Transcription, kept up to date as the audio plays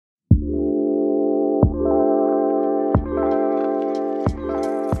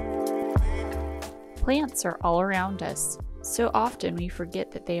Plants are all around us. So often we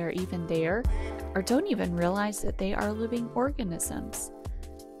forget that they are even there, or don't even realize that they are living organisms.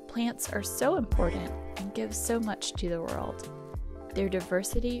 Plants are so important and give so much to the world. Their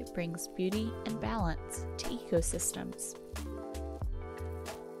diversity brings beauty and balance to ecosystems.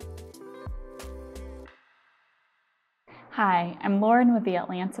 Hi, I'm Lauren with the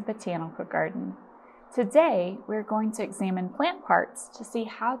Atlanta Botanical Garden. Today, we're going to examine plant parts to see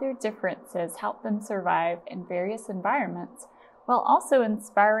how their differences help them survive in various environments, while also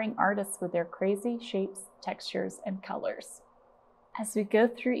inspiring artists with their crazy shapes, textures, and colors. As we go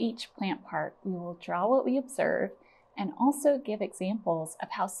through each plant part, we will draw what we observe and also give examples of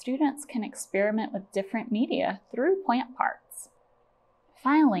how students can experiment with different media through plant parts.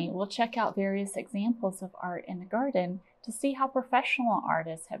 Finally, we'll check out various examples of art in the garden to see how professional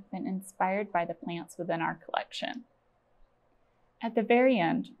artists have been inspired by the plants within our collection. At the very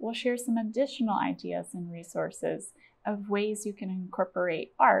end, we'll share some additional ideas and resources of ways you can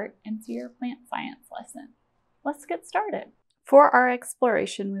incorporate art into your plant science lesson. Let's get started. For our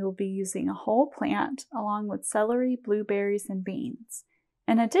exploration, we will be using a whole plant along with celery, blueberries, and beans.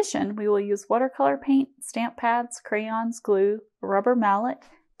 In addition, we will use watercolor paint, stamp pads, crayons, glue, a rubber mallet,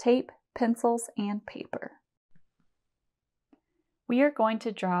 tape, pencils, and paper. We are going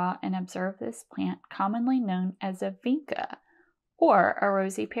to draw and observe this plant commonly known as a vinca, or a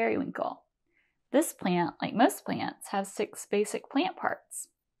rosy periwinkle. This plant, like most plants, has 6 basic plant parts.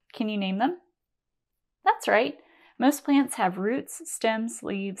 Can you name them? That's right. Most plants have roots, stems,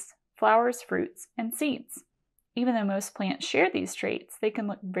 leaves, flowers, fruits, and seeds. Even though most plants share these traits, they can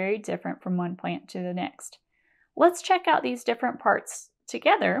look very different from one plant to the next. Let's check out these different parts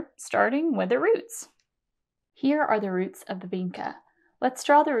together, starting with the roots. Here are the roots of the vinca. Let's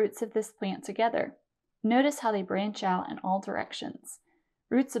draw the roots of this plant together. Notice how they branch out in all directions.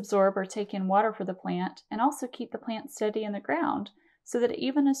 Roots absorb or take in water for the plant and also keep the plant steady in the ground so that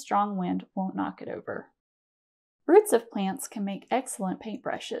even a strong wind won't knock it over. Roots of plants can make excellent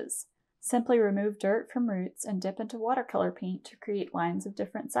paintbrushes. Simply remove dirt from roots and dip into watercolor paint to create lines of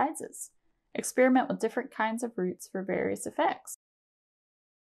different sizes. Experiment with different kinds of roots for various effects.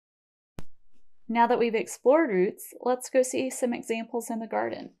 Now that we've explored roots, let's go see some examples in the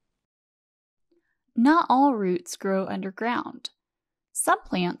garden. Not all roots grow underground. Some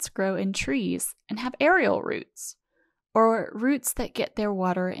plants grow in trees and have aerial roots, or roots that get their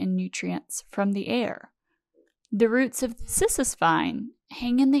water and nutrients from the air. The roots of the cissus vine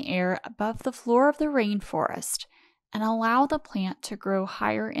hang in the air above the floor of the rainforest and allow the plant to grow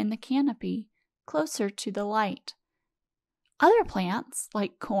higher in the canopy, closer to the light. Other plants,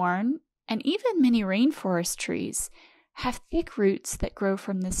 like corn and even many rainforest trees, have thick roots that grow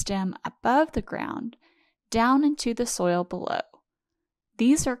from the stem above the ground down into the soil below.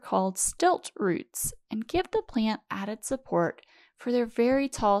 These are called stilt roots and give the plant added support for their very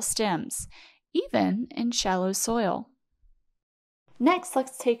tall stems, even in shallow soil. Next,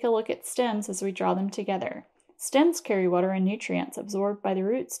 let's take a look at stems as we draw them together. Stems carry water and nutrients absorbed by the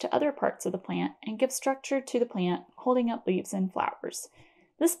roots to other parts of the plant and give structure to the plant, holding up leaves and flowers.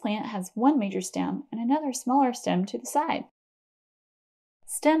 This plant has one major stem and another smaller stem to the side.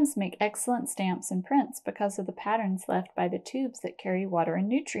 Stems make excellent stamps and prints because of the patterns left by the tubes that carry water and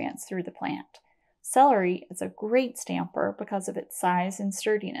nutrients through the plant. Celery is a great stamper because of its size and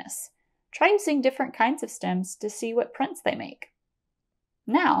sturdiness. Try using different kinds of stems to see what prints they make.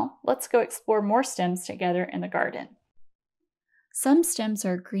 Now, let's go explore more stems together in the garden. Some stems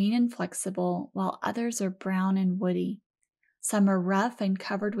are green and flexible, while others are brown and woody. Some are rough and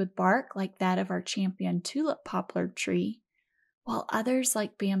covered with bark like that of our champion tulip poplar tree, while others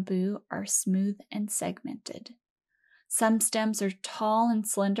like bamboo are smooth and segmented. Some stems are tall and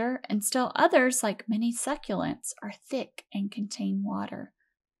slender, and still others, like many succulents, are thick and contain water.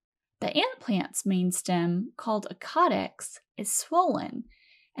 The ant plant's main stem, called a caudex, is swollen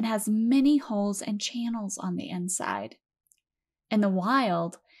and has many holes and channels on the inside. In the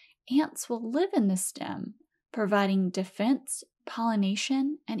wild, ants will live in the stem, providing defense,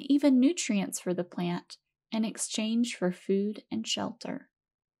 pollination, and even nutrients for the plant in exchange for food and shelter.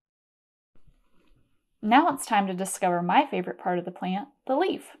 Now it's time to discover my favorite part of the plant, the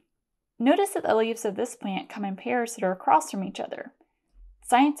leaf. Notice that the leaves of this plant come in pairs that are across from each other.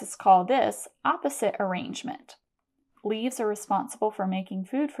 Scientists call this opposite arrangement. Leaves are responsible for making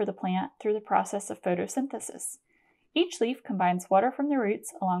food for the plant through the process of photosynthesis. Each leaf combines water from the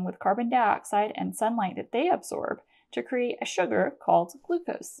roots along with carbon dioxide and sunlight that they absorb to create a sugar called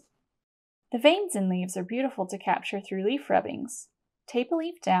glucose. The veins in leaves are beautiful to capture through leaf rubbings. Tape a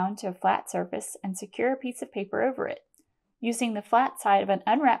leaf down to a flat surface and secure a piece of paper over it. Using the flat side of an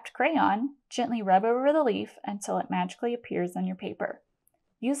unwrapped crayon, gently rub over the leaf until it magically appears on your paper.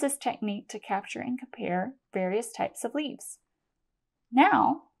 Use this technique to capture and compare various types of leaves.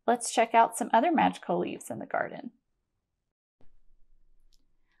 Now, let's check out some other magical leaves in the garden.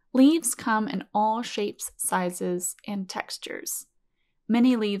 Leaves come in all shapes, sizes, and textures.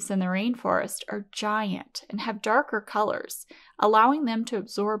 Many leaves in the rainforest are giant and have darker colors, allowing them to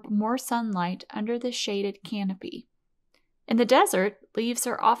absorb more sunlight under the shaded canopy. In the desert, leaves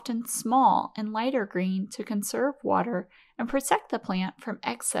are often small and lighter green to conserve water and protect the plant from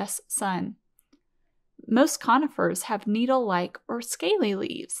excess sun. Most conifers have needle-like or scaly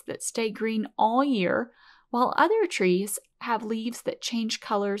leaves that stay green all year, while other trees have leaves that change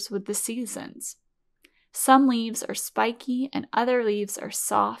colors with the seasons. Some leaves are spiky and other leaves are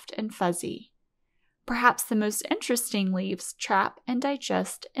soft and fuzzy. Perhaps the most interesting leaves trap and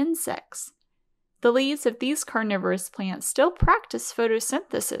digest insects. The leaves of these carnivorous plants still practice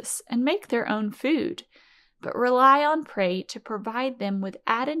photosynthesis and make their own food, but rely on prey to provide them with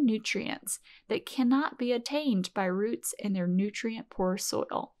added nutrients that cannot be attained by roots in their nutrient-poor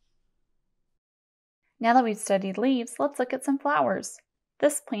soil. Now that we've studied leaves, let's look at some flowers.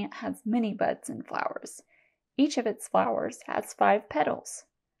 This plant has many buds and flowers. Each of its flowers has 5 petals.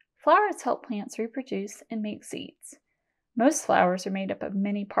 Flowers help plants reproduce and make seeds. Most flowers are made up of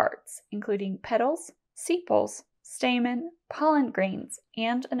many parts, including petals, sepals, stamen, pollen grains,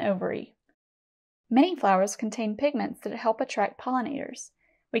 and an ovary. Many flowers contain pigments that help attract pollinators.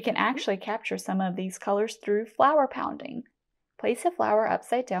 We can actually capture some of these colors through flower pounding. Place a flower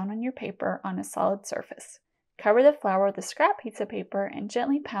upside down on your paper on a solid surface. Cover the flower with a scrap piece of paper and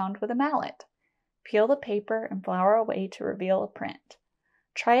gently pound with a mallet. Peel the paper and flour away to reveal a print.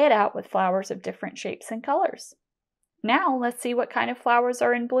 Try it out with flowers of different shapes and colors. Now let's see what kind of flowers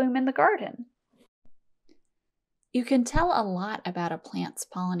are in bloom in the garden. You can tell a lot about a plant's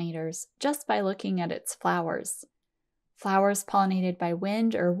pollinators just by looking at its flowers. Flowers pollinated by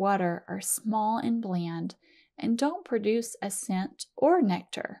wind or water are small and bland and don't produce a scent or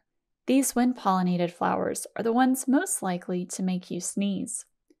nectar. These wind-pollinated flowers are the ones most likely to make you sneeze.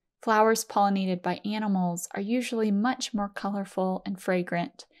 Flowers pollinated by animals are usually much more colorful and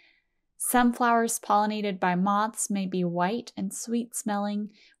fragrant. Some flowers pollinated by moths may be white and sweet-smelling,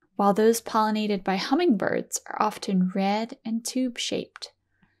 while those pollinated by hummingbirds are often red and tube-shaped.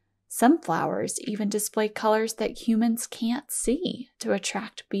 Some flowers even display colors that humans can't see to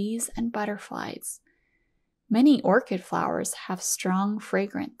attract bees and butterflies. Many orchid flowers have strong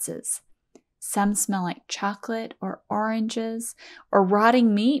fragrances. Some smell like chocolate or oranges or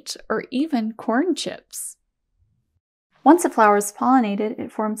rotting meat or even corn chips. Once a flower is pollinated,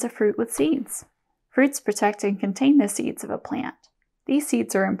 it forms a fruit with seeds. Fruits protect and contain the seeds of a plant. These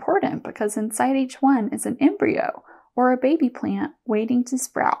seeds are important because inside each one is an embryo or a baby plant waiting to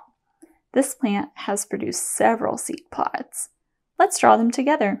sprout. This plant has produced several seed pods. Let's draw them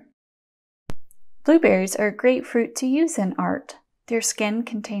together. Blueberries are a great fruit to use in art. Their skin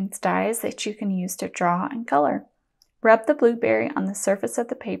contains dyes that you can use to draw and color. Rub the blueberry on the surface of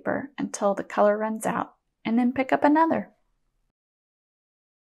the paper until the color runs out, and then pick up another.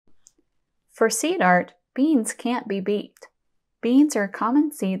 For seed art, beans can't be beat. Beans are a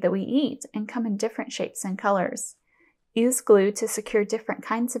common seed that we eat and come in different shapes and colors. Use glue to secure different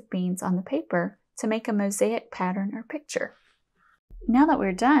kinds of beans on the paper to make a mosaic pattern or picture. Now that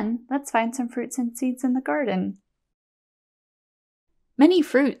we're done, let's find some fruits and seeds in the garden. Many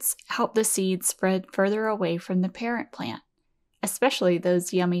fruits help the seeds spread further away from the parent plant, especially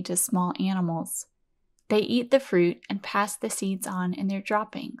those yummy to small animals. They eat the fruit and pass the seeds on in their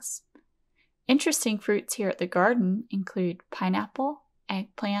droppings. Interesting fruits here at the garden include pineapple,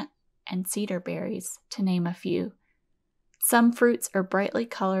 eggplant, and cedar berries, to name a few. Some fruits are brightly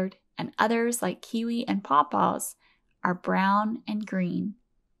colored, and others, like kiwi and pawpaws, are brown and green.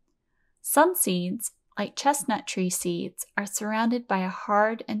 Some seeds, like chestnut tree seeds, are surrounded by a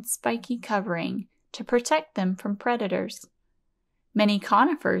hard and spiky covering to protect them from predators. Many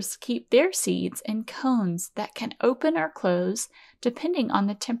conifers keep their seeds in cones that can open or close depending on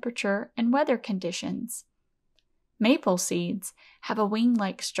the temperature and weather conditions. Maple seeds have a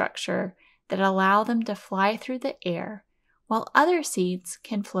wing-like structure that allow them to fly through the air, while other seeds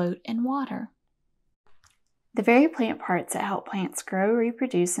can float in water. The very plant parts that help plants grow,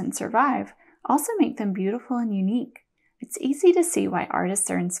 reproduce, and survive also make them beautiful and unique. It's easy to see why artists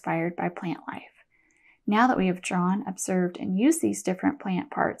are inspired by plant life. Now that we have drawn, observed, and used these different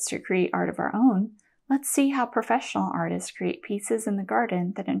plant parts to create art of our own, let's see how professional artists create pieces in the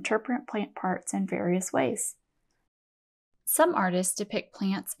garden that interpret plant parts in various ways. Some artists depict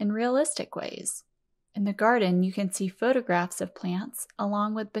plants in realistic ways. In the garden, you can see photographs of plants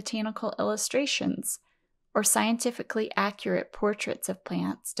along with botanical illustrations or scientifically accurate portraits of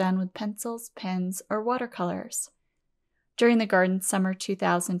plants done with pencils, pens, or watercolors. During the garden's Summer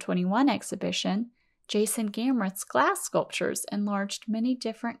 2021 exhibition, Jason Gamreth's glass sculptures enlarged many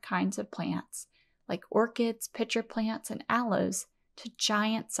different kinds of plants, like orchids, pitcher plants, and aloes, to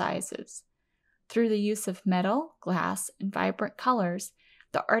giant sizes. Through the use of metal, glass, and vibrant colors,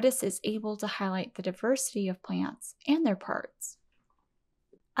 the artist is able to highlight the diversity of plants and their parts.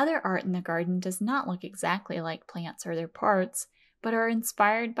 Other art in the garden does not look exactly like plants or their parts, but are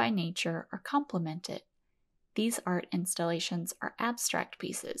inspired by nature or complement it. These art installations are abstract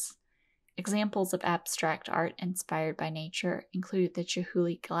pieces. Examples of abstract art inspired by nature include the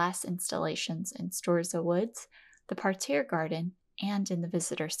Chihuly glass installations in Storza Woods, the Parterre Garden, and in the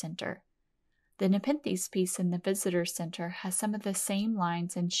Visitor Center. The Nepenthes piece in the Visitor Center has some of the same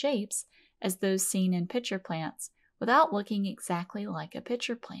lines and shapes as those seen in pitcher plants without looking exactly like a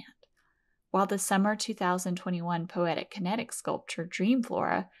pitcher plant. While the Summer 2021 Poetic Kinetic sculpture Dream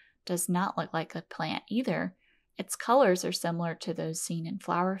Flora does not look like a plant either, its colors are similar to those seen in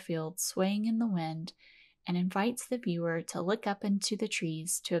flower fields swaying in the wind and invites the viewer to look up into the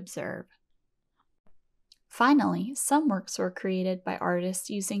trees to observe. Finally, some works were created by artists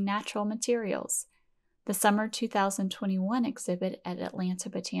using natural materials. The Summer 2021 exhibit at Atlanta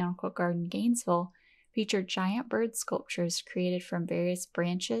Botanical Garden, Gainesville, featured giant bird sculptures created from various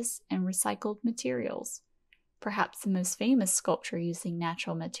branches and recycled materials. Perhaps the most famous sculpture using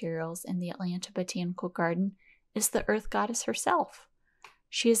natural materials in the Atlanta Botanical Garden is the Earth Goddess herself.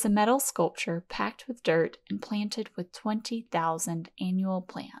 She is a metal sculpture packed with dirt and planted with 20,000 annual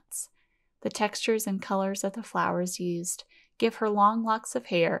plants. The textures and colors of the flowers used give her long locks of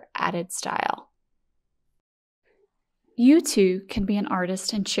hair added style. You too can be an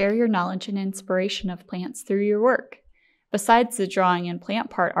artist and share your knowledge and inspiration of plants through your work. Besides the drawing and plant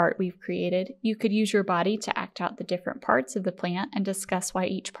part art we've created, you could use your body to act out the different parts of the plant and discuss why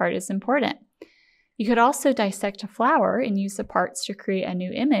each part is important. You could also dissect a flower and use the parts to create a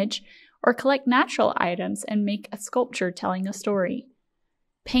new image, or collect natural items and make a sculpture telling a story.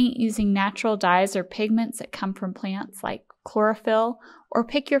 Paint using natural dyes or pigments that come from plants like chlorophyll, or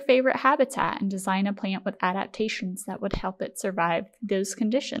pick your favorite habitat and design a plant with adaptations that would help it survive those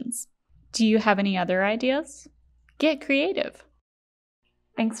conditions. Do you have any other ideas? Get creative!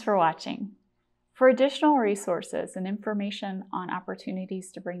 Thanks for watching. For additional resources and information on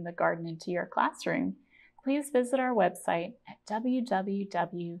opportunities to bring the garden into your classroom, please visit our website at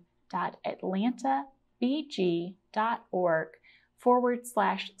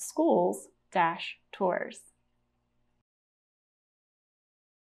www.atlantabg.org/schools-tours.